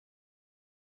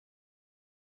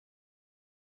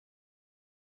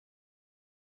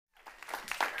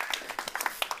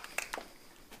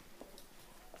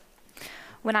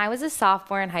When I was a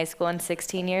sophomore in high school and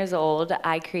 16 years old,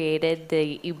 I created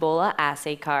the Ebola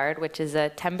assay card, which is a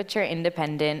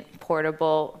temperature-independent,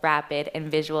 portable, rapid, and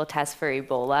visual test for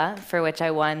Ebola, for which I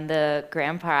won the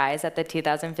grand prize at the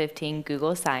 2015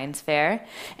 Google Science Fair.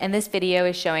 And this video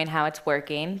is showing how it's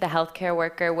working. The healthcare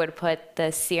worker would put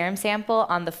the serum sample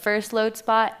on the first load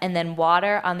spot and then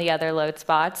water on the other load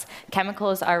spots.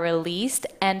 Chemicals are released,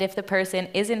 and if the person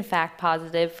is in fact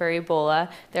positive for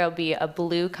Ebola, there will be a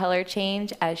blue color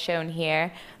change, as shown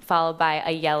here, followed by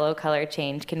a yellow color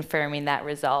change confirming that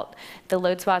result. The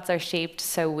load spots are shaped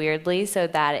so weirdly so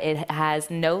that it has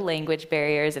no language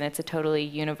barriers, and it's a totally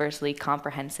universally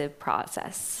comprehensive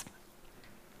process.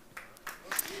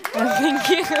 Thank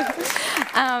you.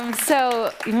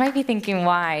 So you might be thinking,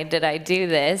 why did I do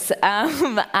this?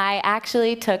 I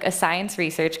actually took a science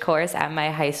research course at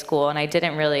my high school, and I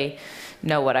didn't really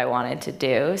know what I wanted to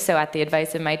do. So at the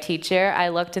advice of my teacher, I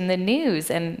looked in the news,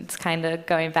 and it's kind of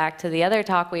going back to the other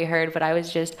talk we heard, but I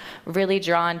was just really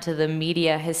drawn to the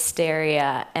media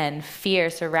hysteria and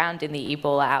fear surrounding the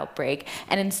Ebola outbreak.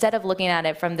 And instead of looking at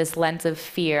it from this lens of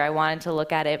fear, I wanted to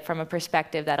look at it from a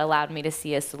perspective that allowed me to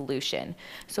see a solution.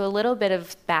 So a little bit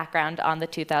of background on the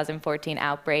 2014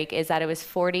 outbreak is that it was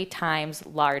 40 times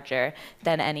larger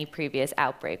than any previous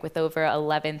outbreak, with over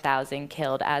 11,000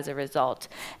 killed as a result.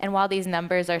 And while these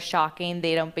numbers are shocking,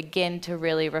 they don't begin to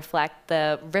really reflect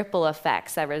the ripple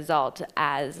effects that result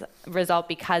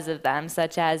because of them,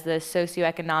 such as the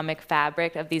socioeconomic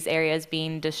fabric of these areas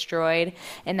being destroyed.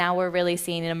 And now we're really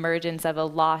seeing an emergence of a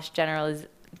lost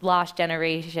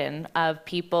generation of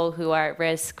people who are at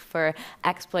risk for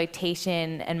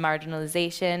exploitation and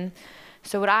marginalization.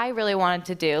 So what I really wanted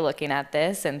to do, looking at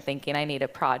this and thinking I need a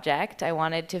project, I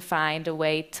wanted to find a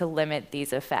way to limit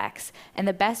these effects. And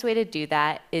the best way to do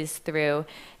that is through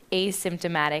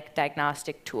asymptomatic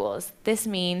diagnostic tools. This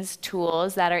means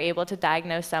tools that are able to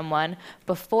diagnose someone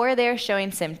before they're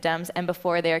showing symptoms and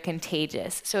before they're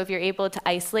contagious. So if you're able to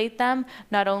isolate them,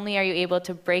 not only are you able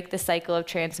to break the cycle of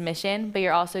transmission, but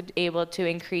you're also able to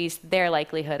increase their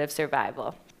likelihood of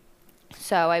survival.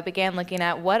 So I began looking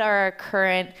at what are our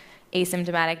current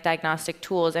asymptomatic diagnostic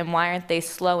tools, and why aren't they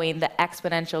slowing the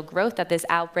exponential growth that this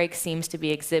outbreak seems to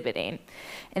be exhibiting?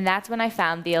 And that's when I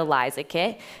found the ELISA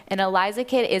kit. An ELISA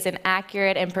kit is an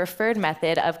accurate and preferred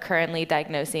method of currently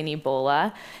diagnosing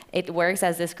Ebola. It works,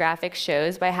 as this graphic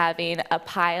shows, by having a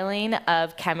piling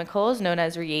of chemicals known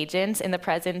as reagents in the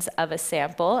presence of a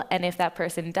sample, and if that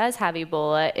person does have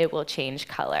Ebola, it will change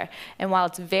color. And while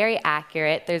it's very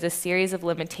accurate, there's a series of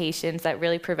limitations that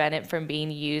really prevent it from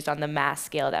being used on the mass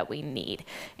scale that we need.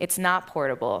 It's not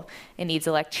portable. It needs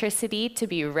electricity to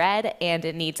be read, and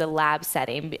it needs a lab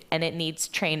setting, and it needs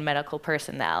trained medical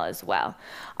personnel as well.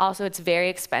 Also, it's very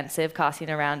expensive, costing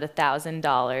around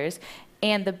 $1,000.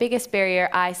 And the biggest barrier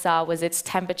I saw was its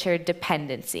temperature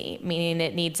dependency, meaning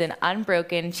it needs an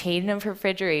unbroken chain of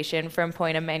refrigeration from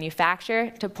point of manufacture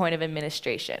to point of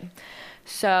administration.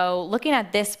 So looking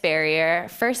at this barrier,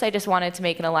 first I just wanted to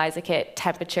make an ELISA kit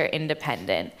temperature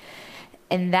independent.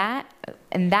 And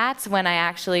that's when I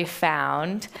actually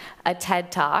found a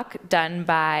TED Talk done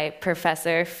by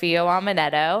Professor Fio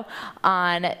Amanetto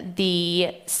on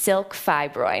the silk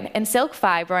fibroin. And silk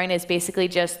fibroin is basically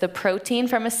just the protein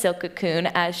from a silk cocoon,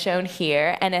 as shown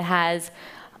here, and it has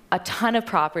a ton of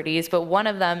properties, but one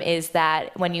of them is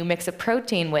that when you mix a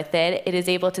protein with it, it is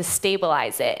able to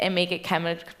stabilize it and make it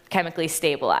chemically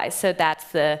stabilized. So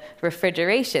that's the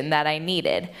refrigeration that I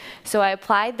needed. So I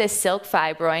applied this silk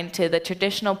fibroin to the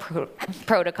traditional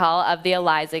protocol of the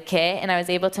ELISA kit, and I was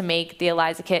able to make the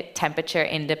ELISA kit temperature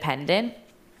independent.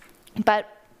 But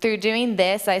through doing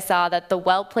this, I saw that the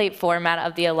well plate format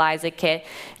of the ELISA kit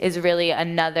is really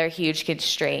another huge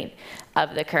constraint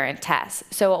of the current test.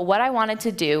 So what I wanted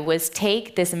to do was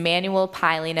take this manual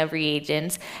piling of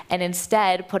reagents and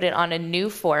instead put it on a new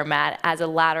format as a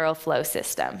lateral flow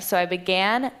system. So I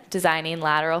began designing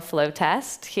lateral flow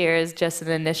test. Here's just an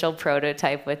initial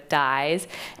prototype with dyes.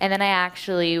 And then I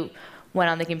actually went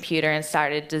on the computer and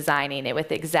started designing it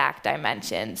with exact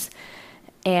dimensions.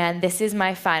 And this is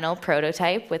my final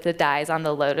prototype with the dyes on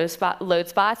the load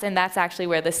spots, and that's actually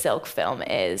where the silk film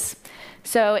is.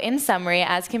 So in summary,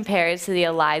 as compared to the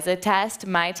ELISA test,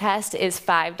 my test is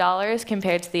 $5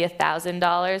 compared to the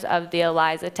 $1,000 of the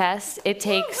ELISA test. It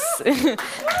takes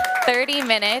 30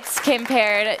 minutes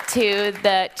compared to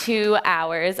the 2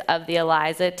 hours of the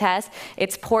ELISA test.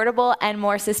 It's portable and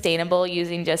more sustainable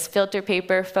using just filter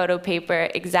paper, photo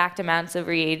paper, exact amounts of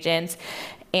reagents.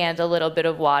 and a little bit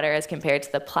of water as compared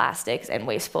to the plastics and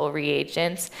wasteful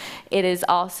reagents. It is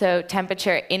also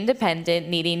temperature independent,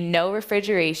 needing no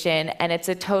refrigeration, and it's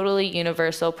a totally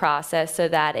universal process so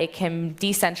that it can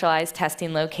decentralize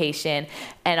testing location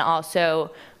and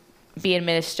also be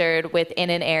administered within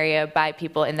an area by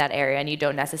people in that area, and you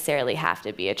don't necessarily have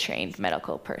to be a trained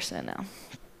medical personnel.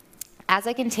 As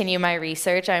I continue my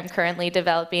research, I'm currently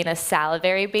developing a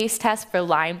salivary-based test for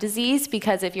Lyme disease,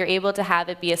 because if you're able to have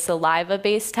it be a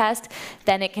saliva-based test,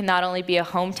 then it can not only be a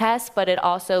home test, but it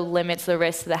also limits the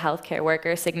risk to the healthcare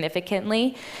worker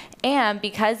significantly. And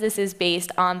because this is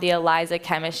based on the ELISA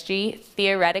chemistry,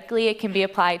 theoretically it can be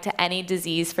applied to any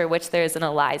disease for which there is an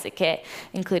ELISA kit,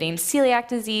 including celiac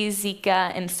disease,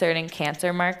 Zika, and certain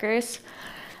cancer markers.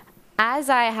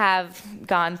 As I have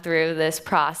gone through this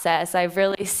process, I've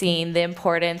really seen the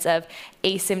importance of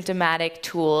asymptomatic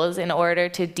tools in order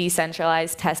to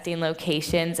decentralize testing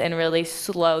locations and really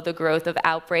slow the growth of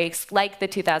outbreaks like the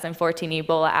 2014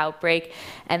 Ebola outbreak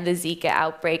and the Zika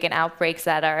outbreak, and outbreaks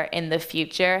that are in the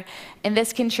future. And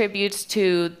this contributes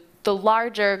to the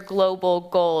larger global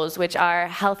goals, which are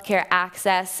healthcare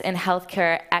access and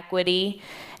healthcare equity,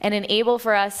 and in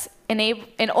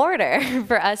order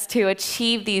for us to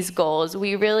achieve these goals,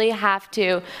 we really have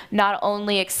to not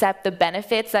only accept the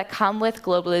benefits that come with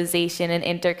globalization and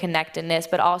interconnectedness,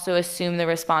 but also assume the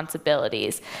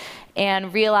responsibilities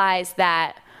and realize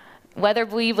that whether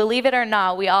we believe it or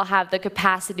not, we all have the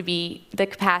capacity to be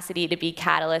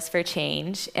catalysts for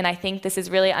change. And I think this is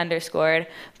really underscored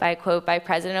by a quote by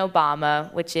President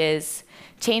Obama, which is,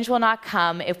 "Change will not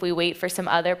come if we wait for some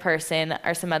other person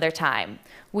or some other time.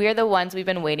 We are the ones we've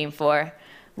been waiting for.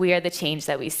 We are the change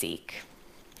that we seek."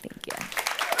 Thank you.